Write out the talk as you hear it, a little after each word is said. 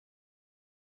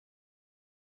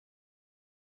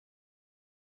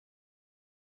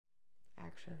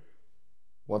action.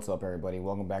 What's up, everybody?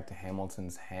 Welcome back to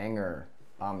Hamilton's Hangar.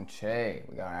 I'm Ché.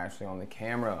 We got Ashley on the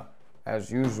camera. As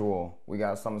usual, we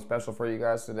got something special for you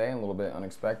guys today, a little bit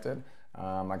unexpected.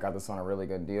 I got this on a really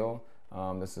good deal.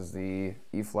 This is the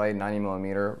E-Flite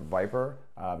 90mm Viper.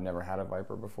 I've never had a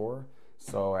Viper before,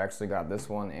 so I actually got this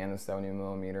one and the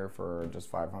 70mm for just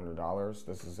 $500.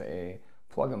 This is a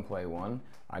plug-and-play one.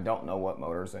 I don't know what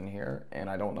motor's in here, and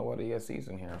I don't know what ESC's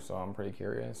in here, so I'm pretty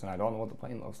curious, and I don't know what the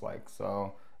plane looks like,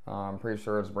 so I'm pretty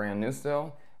sure it's brand new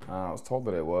still. I was told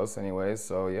that it was anyways,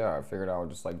 so yeah, I figured I would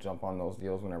just like jump on those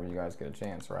deals whenever you guys get a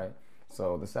chance, right?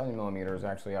 So the 70mm is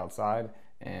actually outside,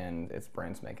 and it's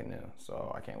brand spanking new,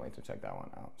 so I can't wait to check that one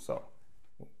out. So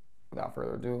without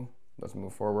further ado, let's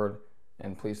move forward,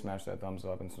 and please smash that thumbs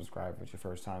up and subscribe if it's your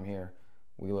first time here.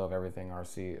 We love everything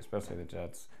RC, especially the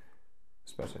Jets.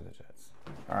 Especially the Jets.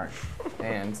 All right,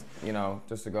 and you know,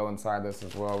 just to go inside this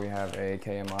as well, we have a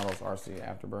KM Models RC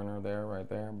afterburner there, right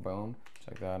there. Boom,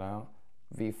 check that out.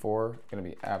 V4, gonna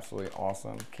be absolutely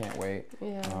awesome. Can't wait.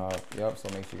 Yeah. Yep. So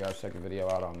make sure you guys check the video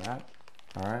out on that.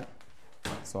 All right.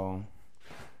 So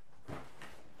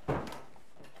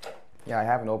yeah, I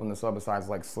haven't opened this up besides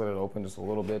like slid it open just a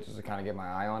little bit just to kind of get my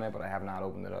eye on it, but I have not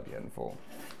opened it up yet in full.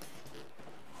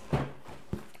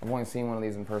 I've only seen one of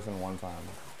these in person one time.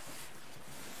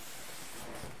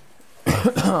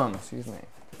 Excuse me.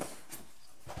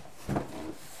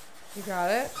 You got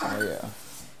it? Oh yeah.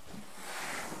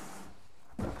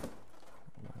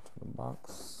 Back to the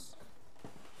box.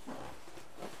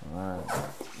 Alright.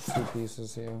 2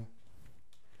 pieces here.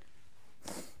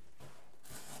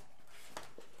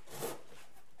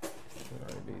 Should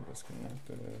already be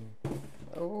disconnected.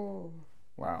 Oh.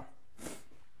 Wow.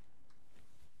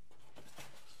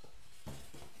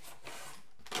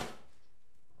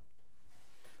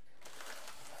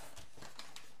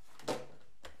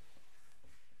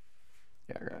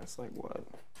 Yeah, guys, like what?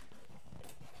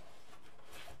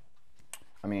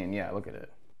 I mean, yeah, look at it.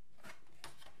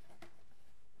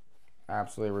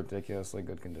 Absolutely ridiculously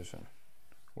good condition.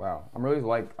 Wow,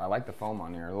 I like the foam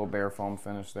on here. A little bare foam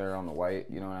finish there on the white,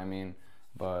 you know what I mean?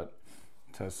 But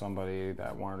to somebody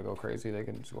that wanted to go crazy, they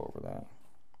can just go over that.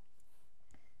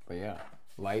 But yeah,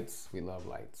 lights, we love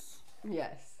lights.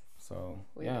 Yes. So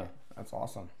yeah, that's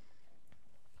awesome.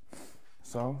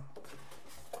 So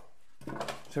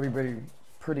should be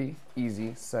pretty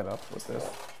easy setup with this.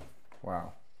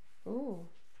 Wow. Ooh.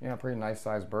 Yeah, pretty nice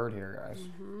sized bird here, guys.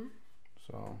 Mm-hmm.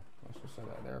 So let's just set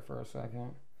that there for a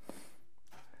second.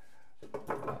 Put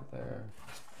that there.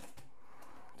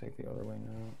 Take the other wing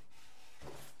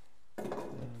out.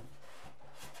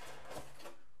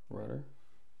 Rudder.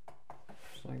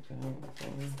 Just like that.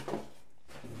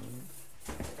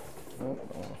 Oh,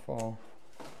 don't want to fall.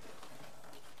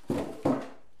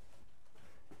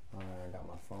 Alright, I got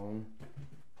my phone.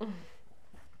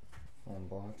 Phone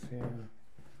box here.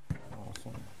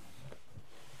 Awesome.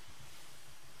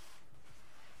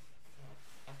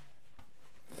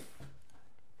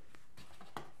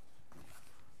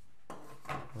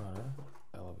 Rudder,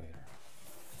 elevator.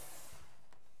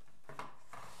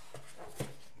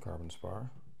 Carbon spar.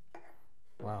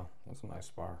 Wow, that's a nice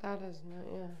spar. That is not,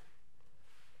 yeah.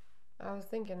 I was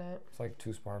thinking it. It's like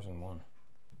 2 spars in one.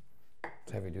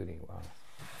 It's heavy duty, wow.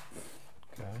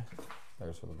 Okay,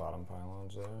 there's for the bottom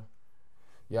pylons there.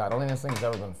 Yeah, I don't think this thing's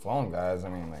ever been flown, guys. I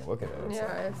mean, like, look at it. It's yeah,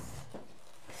 like, it's...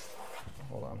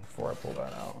 Hold on, before I pull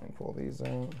that out, let me pull these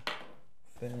out.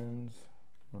 Fins,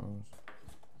 boom,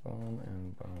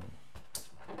 and boom.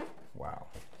 Wow.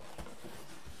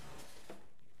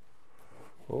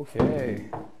 Okay.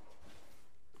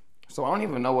 So I don't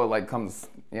even know what, like, comes,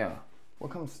 yeah.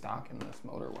 What comes stock in this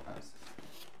motor-wise?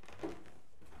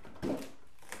 I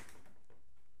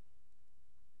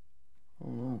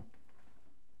don't know.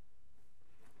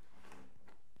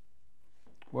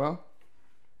 Well,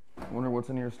 I wonder what's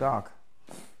in your stock.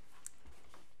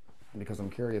 Because I'm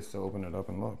curious to open it up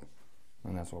and look.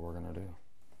 And that's what we're gonna do.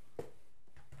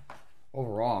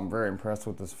 Overall, I'm very impressed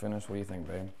with this finish. What do you think,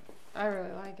 babe? I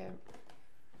really like it.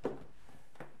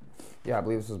 Yeah, I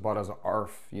believe this was bought as an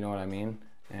ARF, you know what I mean?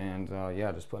 And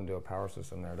yeah, just put into a power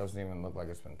system there. It doesn't even look like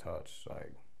it's been touched.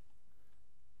 Like,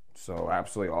 so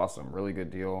absolutely awesome. Really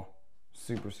good deal.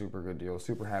 Super, super good deal.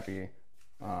 Super happy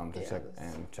to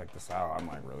check this out. I'm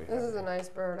like really happy. This is a nice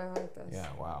bird. I like this. Yeah,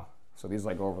 wow. So these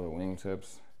like over the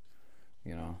wingtips,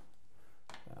 you know.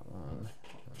 That one.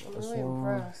 I'm really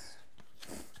impressed.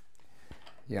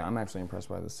 Yeah, I'm actually impressed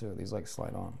by this too. These like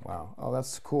slide on. Wow. Oh,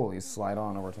 that's cool. These slide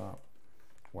on over top.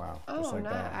 Wow. Oh, just like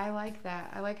that. I like that.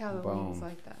 I like how the wings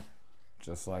like that.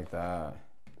 Just like that.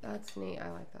 That's neat. I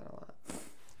like that a lot.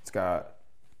 It's got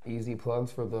Easy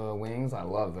plugs for the wings. I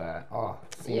love that. Oh,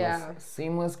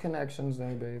 seamless connections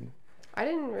there, babe. I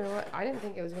didn't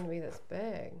think it was gonna be this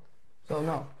big. So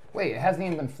no, wait, it hasn't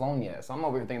even been flown yet. So I'm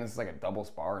over here thinking this is like a double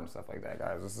spar and stuff like that,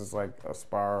 guys. This is like a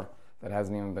spar that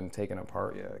hasn't even been taken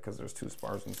apart yet because there's 2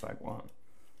 spars inside one.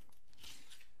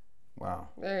 Wow.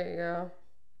 There you go.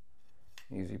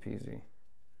 Easy peasy.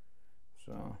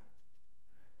 So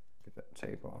get that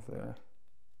tape off there.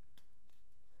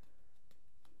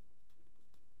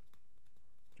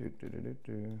 Do.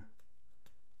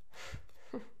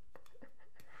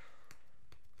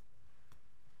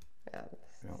 Yeah.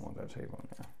 You don't want that tape on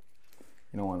there.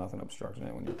 You don't want nothing obstructing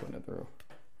it when you're putting it through.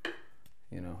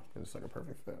 You know, because it's like a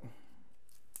perfect fit.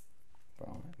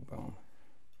 Boom, boom.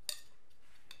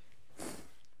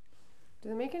 Do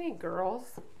they make any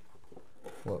girls?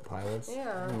 What, pilots?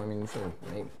 Yeah. I mean, you should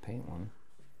paint one.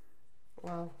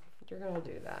 Well, you're gonna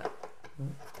do that. All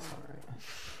right.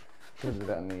 Could do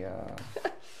that in the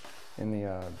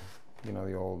you know,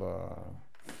 the old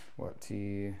what,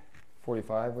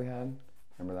 T45 we had.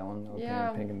 Remember that one? That was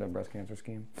pink and the breast cancer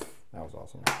scheme. That was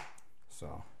awesome.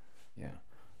 So, yeah.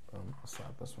 I'll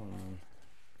slap this one on.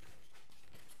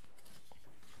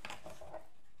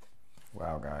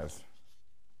 Wow, guys.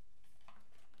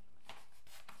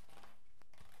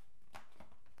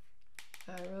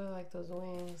 I really like those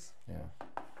wings. Yeah.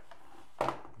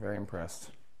 Very impressed.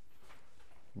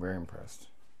 Very impressed.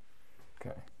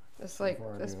 Okay. It's like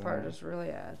this part just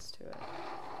really adds to it.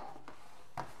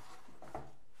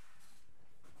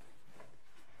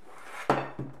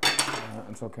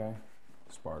 It's okay.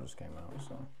 Spar just came out,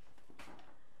 so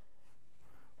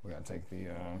we gotta take the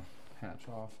hatch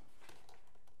off.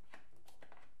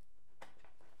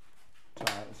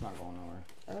 It's alright, it's not going nowhere.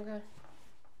 Okay.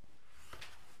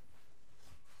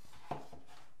 I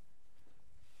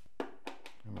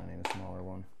might need a smaller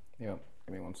one. Yep,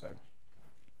 give me 1 sec.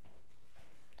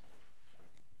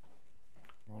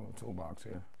 We're on the toolbox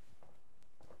here.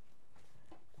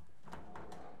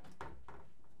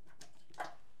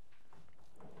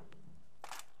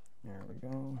 There we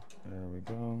go. There we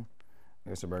go. I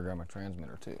guess I better grab my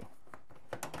transmitter too.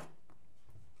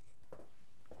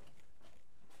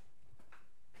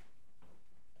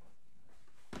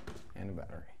 And a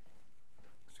battery.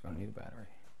 It's gonna need a battery.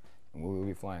 And we will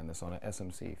be flying this on an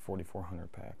SMC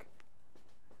 4400 pack.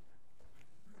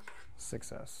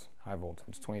 6S, high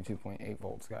voltage, 22.8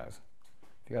 volts, guys.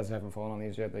 If you guys haven't flown on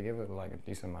these yet, they give it like a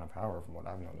decent amount of power from what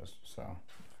I've noticed. So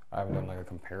I haven't done like a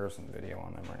comparison video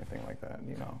on them or anything like that,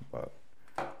 you know, but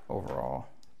overall.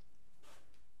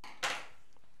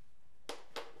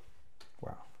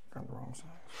 Wow, got the wrong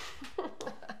size.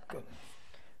 Goodness.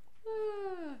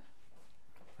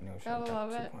 I knew I should have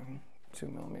got 2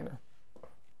 millimeter.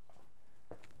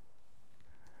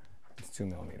 It's 2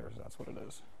 millimeters, that's what it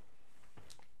is.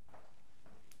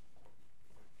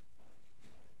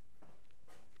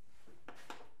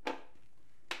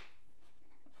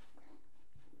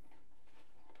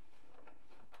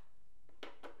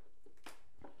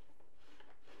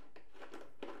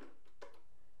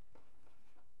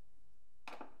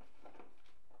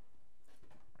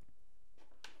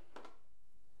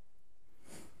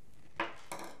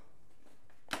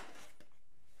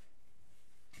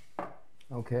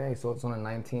 Okay, so it's on a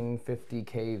 1950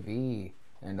 kV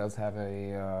and it does have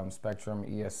a Spectrum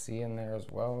ESC in there as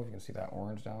well. You can see that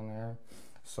orange down there.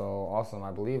 So awesome.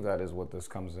 I believe that is what this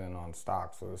comes in on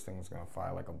stock. So this thing's gonna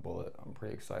fly like a bullet. I'm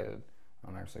pretty excited.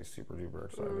 I'm actually super duper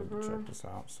excited to check this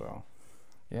out. So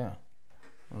yeah,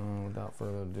 without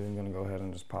further ado, I'm gonna go ahead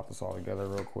and just pop this all together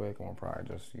real quick, and we'll probably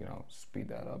just, you know, speed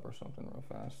that up or something real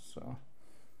fast. So I'm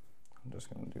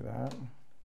just gonna do that.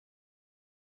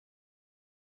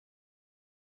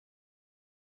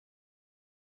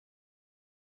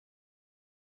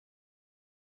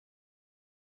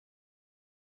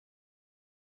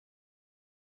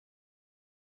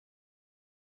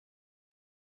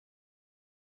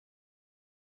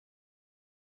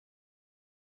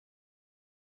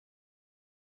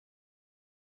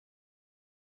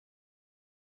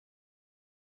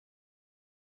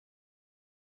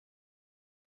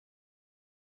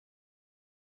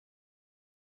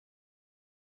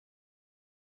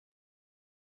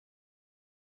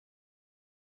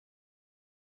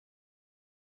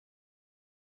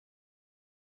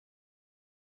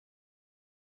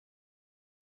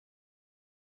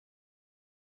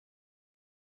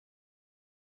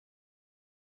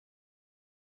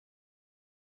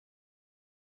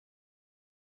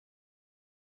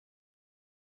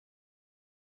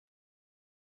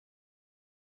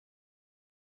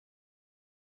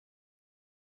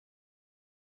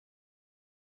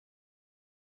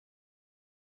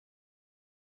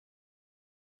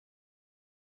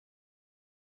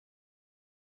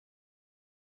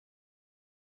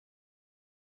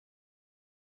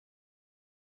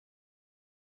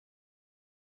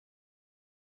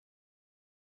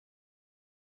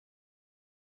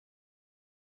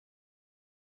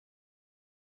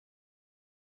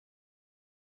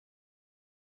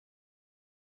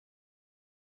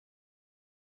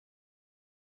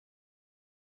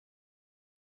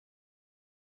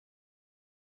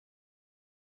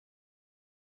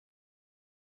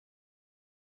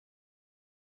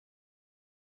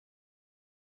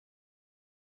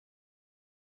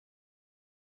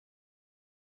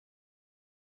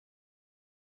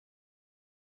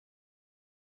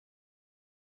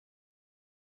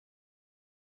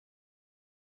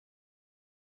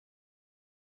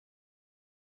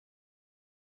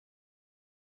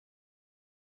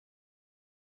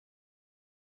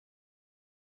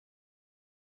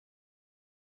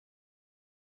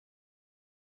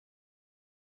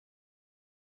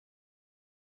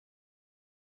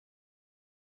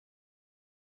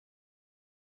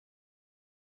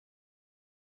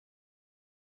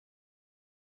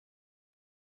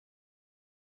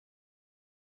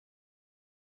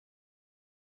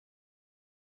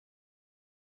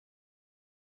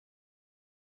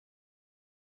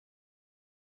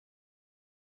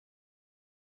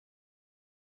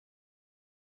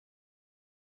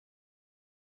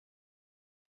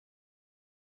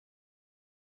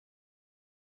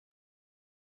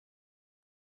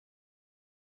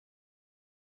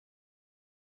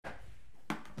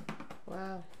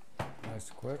 Wow. Nice,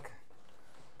 quick.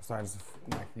 Besides,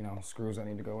 like, you know, screws that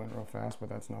need to go in real fast, but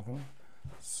that's nothing.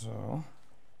 So.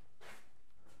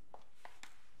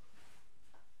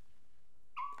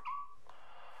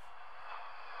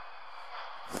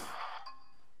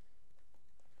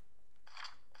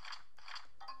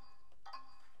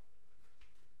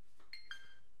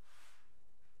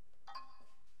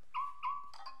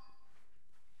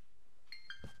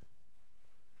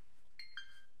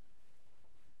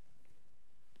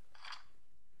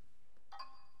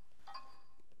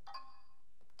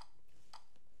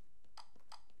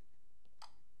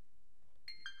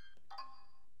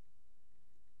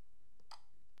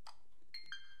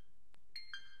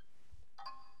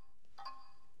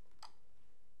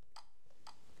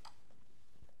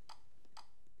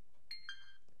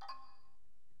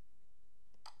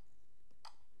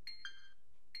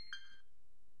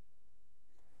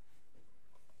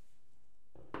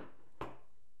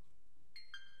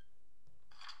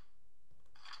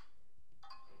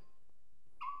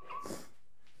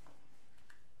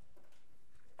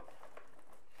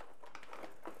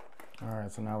 All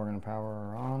right, so now we're gonna power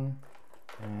her on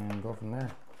and go from there.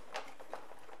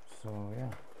 So yeah.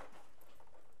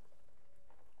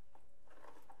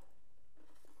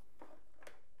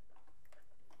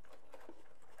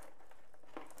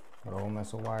 Got a whole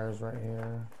mess of wires right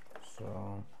here,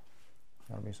 so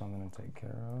that'll be something to take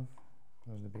care of.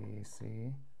 There's the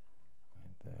BEC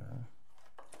right there.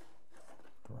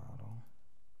 Throttle.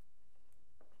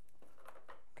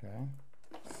 Okay.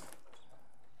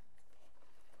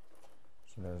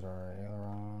 So there's our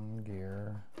aileron,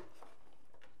 gear.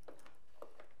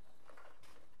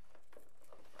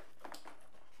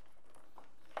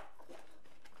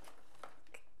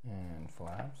 And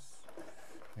flaps.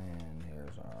 And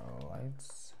here's our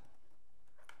lights.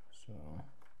 So,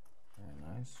 very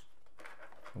nice.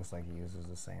 Looks like he uses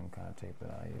the same kind of tape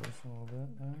that I use a little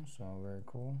bit there, so very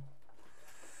cool.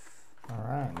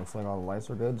 Alright, looks like all the lights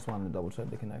are good. Just wanted to double check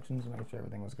the connections and make sure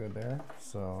everything was good there.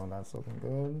 So that's looking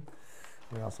good.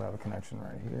 We also have a connection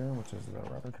right here, which is the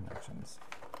rubber connections.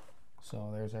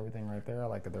 So there's everything right there. I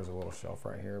like that there's a little shelf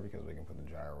right here because we can put the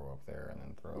gyro up there and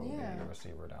then throw the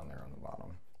receiver down there on the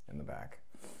bottom in the back,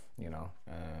 you know.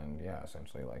 And yeah,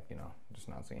 essentially, like, you know, just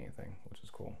not seeing anything, which is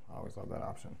cool. I always love that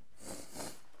option.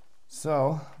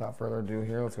 So without further ado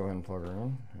here, let's go ahead and plug her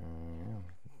in. Yeah,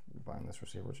 bind this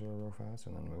receiver to her real fast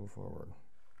and then move forward.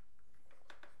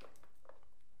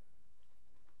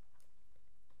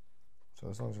 So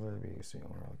this auxiliary BEC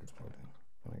only really gets plugged in.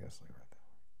 Let me guess, like right there.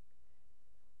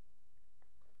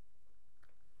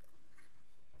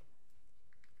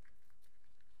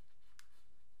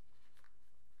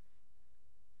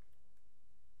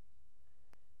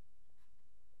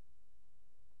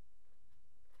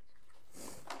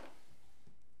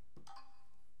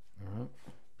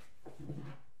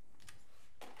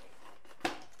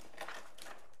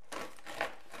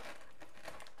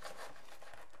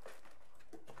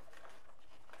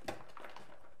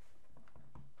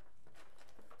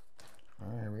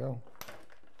 Go.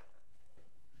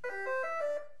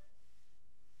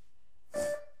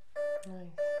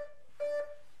 Nice.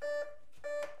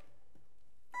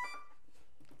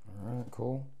 All right,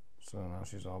 cool. So now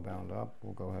she's all bound up.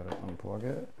 We'll go ahead and unplug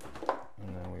it,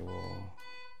 and then we will.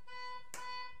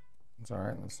 It's all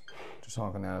right. It's just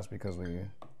honking at us because we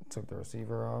took the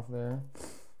receiver off there.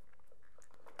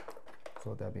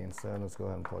 So with that being said, let's go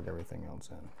ahead and plug everything else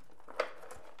in.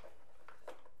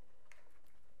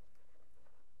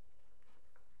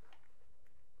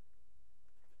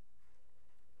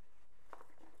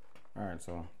 All right,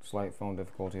 so slight phone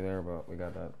difficulty there, but we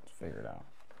got that figured out.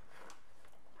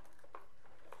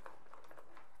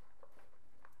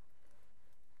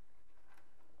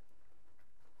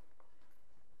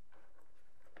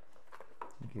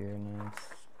 Gear next.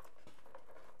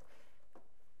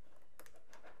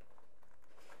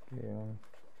 Gear.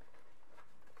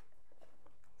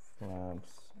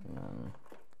 Flaps, and then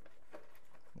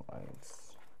lights.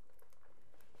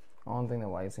 I don't think the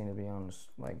lights need to be on,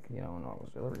 like, you know, an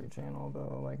auxiliary channel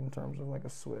though, like in terms of like a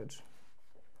switch.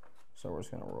 So we're just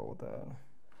gonna roll with that.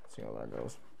 See how that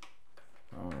goes.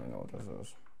 I don't really know what this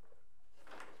is.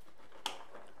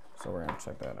 So we're gonna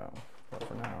check that out. But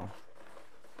for now,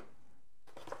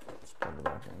 let's plug it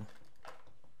back in.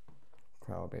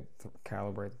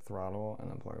 Calibrate the throttle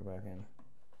and then plug it back in.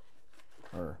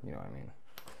 Or, you know what I mean.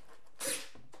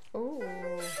 Ooh.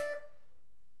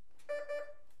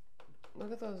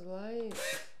 Look at those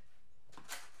lights.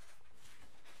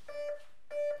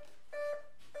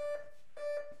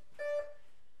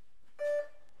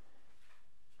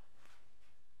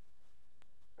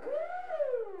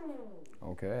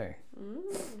 Okay.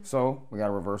 So we got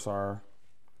to reverse our,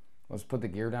 let's put the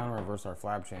gear down and reverse our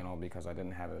flap channel because I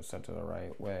didn't have it set to the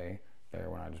right way there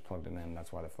when I just plugged it in.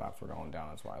 That's why the flaps were going down.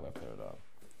 That's why I lifted it up.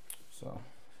 So,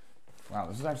 wow,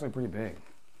 this is actually pretty big.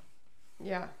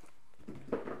 Yeah.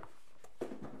 All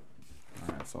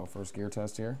right, so first gear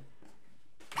test here.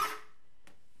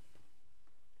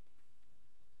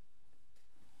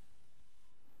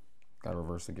 Got to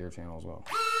reverse the gear channel as well.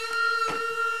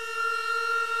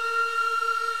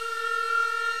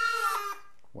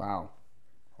 Wow.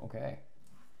 Okay.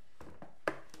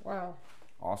 Wow.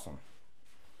 Awesome.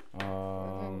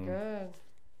 Looking good.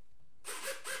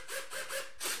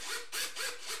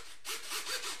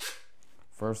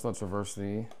 First, let's reverse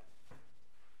the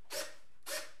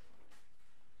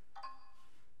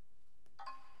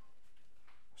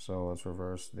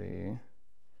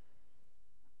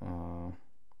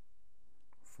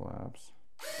flaps.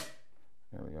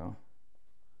 There we go.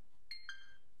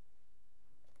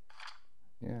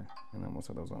 Yeah, and then we'll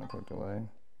set those on a quick delay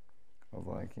of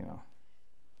like,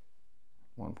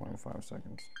 1.5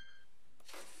 seconds.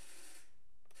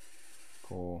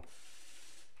 Cool.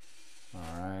 All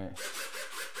right.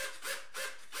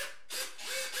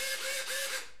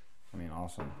 I mean,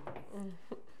 awesome.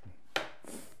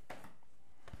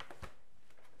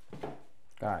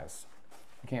 Guys,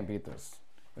 you can't beat this.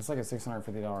 It's like a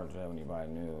 $650 jet when you buy it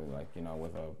new, like,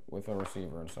 with a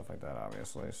receiver and stuff like that,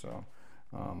 obviously. So,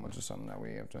 which is something that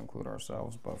we have to include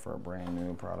ourselves. But for a brand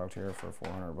new product here for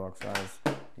 $400, guys,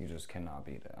 you just cannot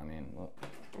beat it. I mean, look.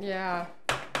 Yeah.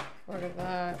 Look at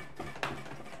that.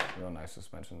 Real nice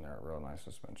suspension there. Real nice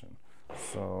suspension.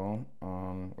 So,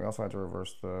 we also had to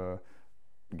reverse the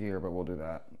gear, but we'll do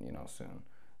that, soon.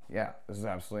 Yeah, this is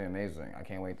absolutely amazing. I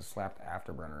can't wait to slap the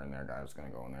afterburner in there, guys. It's gonna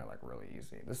go in there like really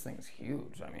easy. This thing is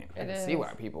huge. I mean, I can see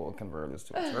why people would convert this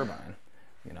to a turbine.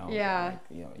 Yeah.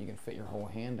 Like, you can fit your whole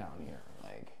hand down here.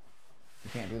 Like,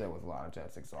 you can't do that with a lot of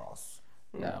jets exhausts.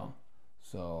 No.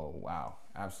 So, wow,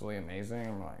 absolutely amazing.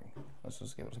 I'm like, let's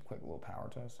just give it a quick little power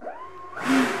test.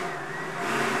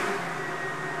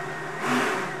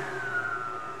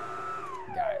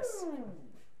 Guys,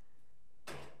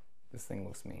 this thing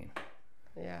looks mean.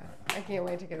 Yeah, I can't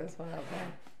wait to get this one out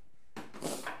there.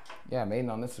 Yeah, mating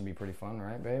on this would be pretty fun,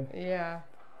 right, babe? Yeah.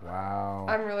 Wow.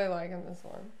 I'm really liking this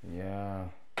one. Yeah.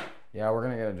 Yeah, we're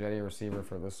going to get a jetty receiver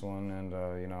for this one and,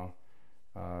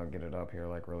 get it up here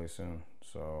like really soon.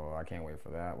 So I can't wait for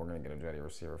that. We're going to get a jetty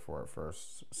receiver for it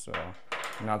first. So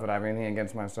not that I have anything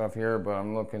against my stuff here, but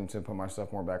I'm looking to put my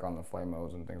stuff more back on the flight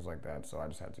modes and things like that. So I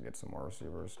just had to get some more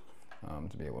receivers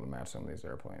to be able to match some of these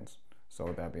airplanes. So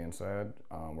with that being said,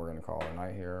 we're going to call it a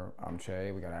night here. I'm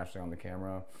Ché. We got Ashley on the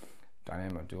camera.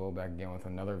 Dynamic Duo back again with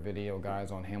another video,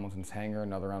 guys, on Hamilton's hangar.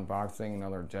 Another unboxing,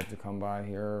 another jet to come by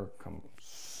here. Come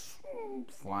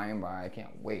flying by. I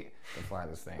can't wait to fly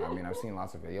this thing. I mean, I've seen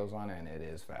lots of videos on it, and it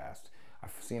is fast.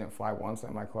 I've seen it fly once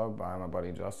at my club by my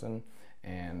buddy Justin,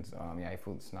 and yeah, he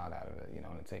flew the snot out of it, and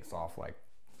it takes off like,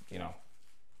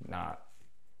 not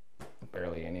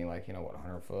barely any, like,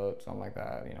 100 foot, something like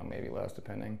that, maybe less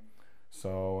depending.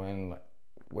 So, and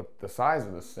with the size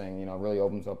of this thing, it really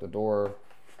opens up the door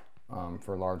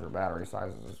for larger battery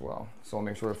sizes as well. So I'll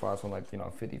make sure it flies on like,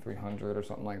 5300 or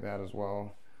something like that as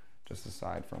well. Just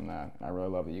aside from that, I really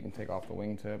love that you can take off the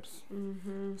wingtips.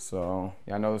 So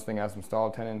yeah, I know this thing has some stall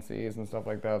tendencies and stuff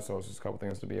like that, so it's just a couple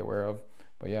things to be aware of.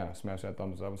 But yeah, smash that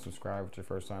thumbs up and subscribe if it's your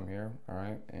first time here. All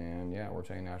right, and yeah, we're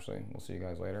Ché and Ashley. We'll see you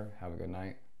guys later. Have a good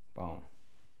night. Boom.